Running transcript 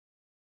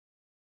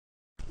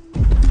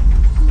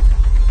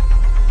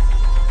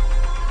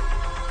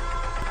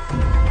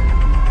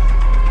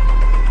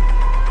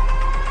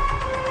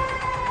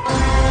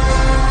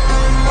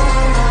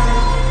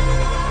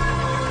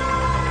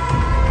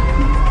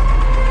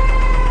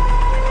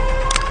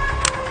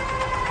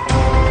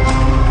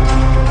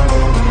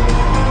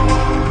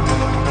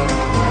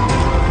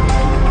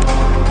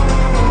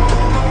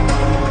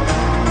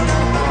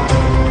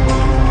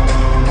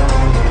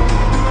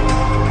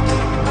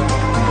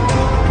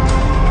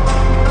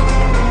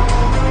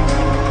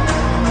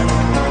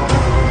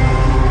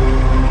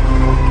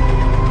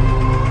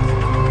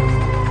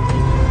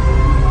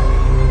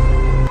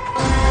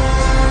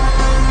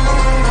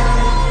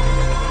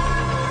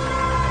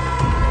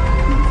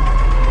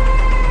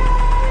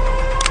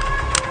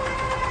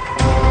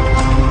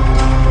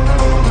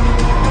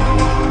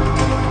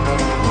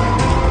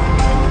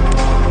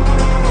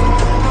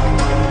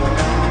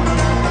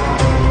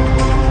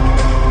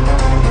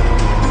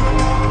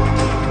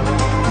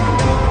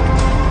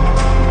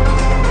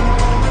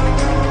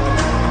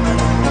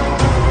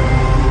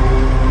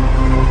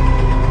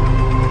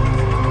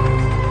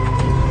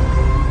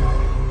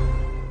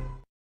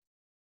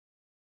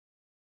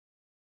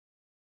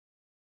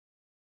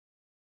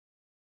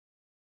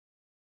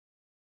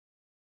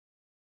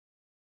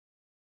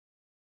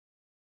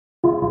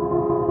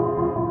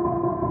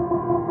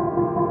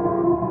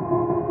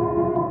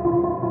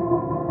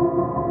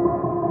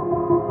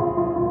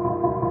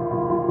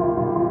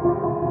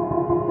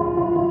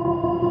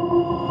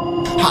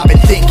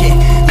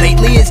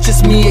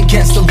just me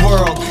against the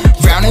world.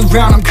 Round and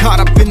round I'm caught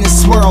up in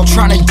this swirl,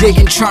 trying to dig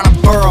and trying to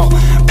burrow.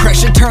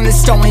 Pressure turned this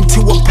stone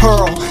into a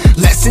pearl.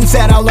 Lessons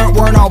that I learned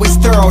weren't always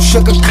thorough,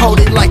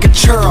 sugar-coated like a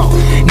churl.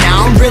 Now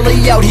I'm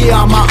really out here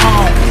on my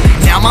own.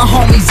 Now my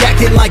homies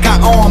acting like I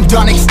owe 'em,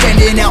 done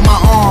extending out my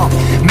arm.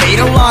 Made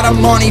a lot of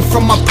money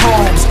from my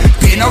poems,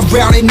 been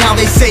around it, now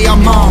they say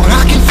I'm on.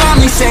 I can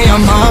finally say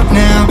I'm up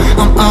now,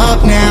 I'm up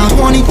now.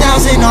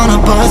 20,000 on a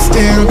bus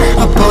down,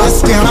 a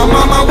bus down. I'm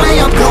on my way,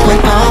 I'm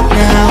going up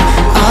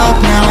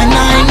now, and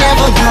I ain't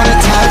never gonna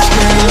touch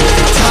down,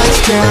 touch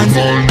down.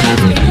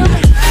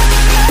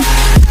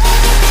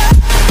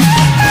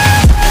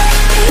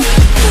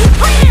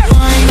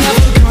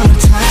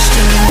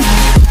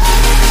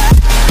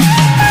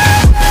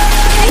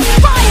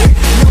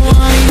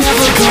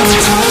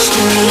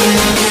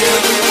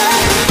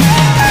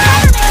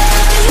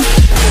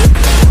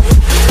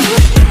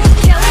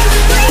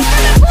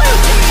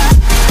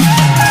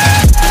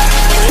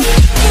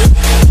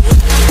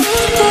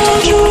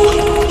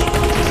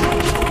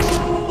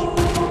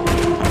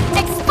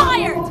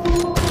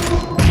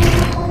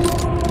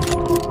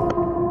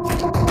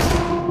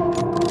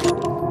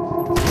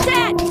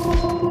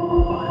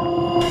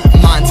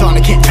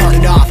 Can't turn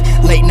it off,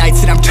 late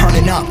nights and I'm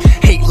turning up.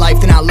 Hate life,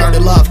 then I learn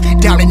to love.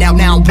 Down and out,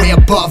 now I'm way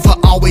above. I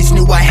always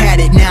knew I had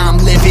it, now I'm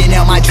living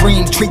out my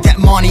dreams. Treat that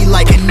money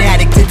like an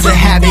addict, it's a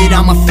habit.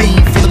 I'm a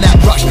fiend, feeling that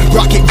rush,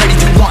 rocket ready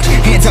to launch.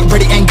 Hands up,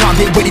 ready and gone,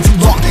 been waiting too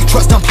long.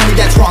 Trust on plenty,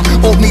 that's wrong.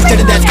 Old me's dead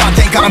and that's gone,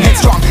 thank God I'm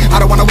headstrong. I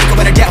don't wanna wake up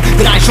in a doubt,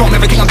 that I show 'em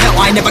everything I'm about.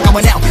 I ain't never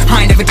going out,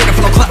 I ain't never did it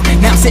for no clout.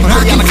 Now I'm sitting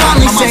pretty on the cloud,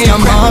 my mind's still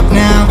crap.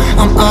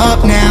 I'm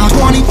up now,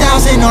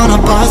 20,000 on a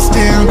bus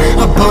down,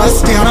 a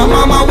bus down. I'm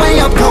on my way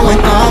up,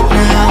 going up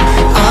now.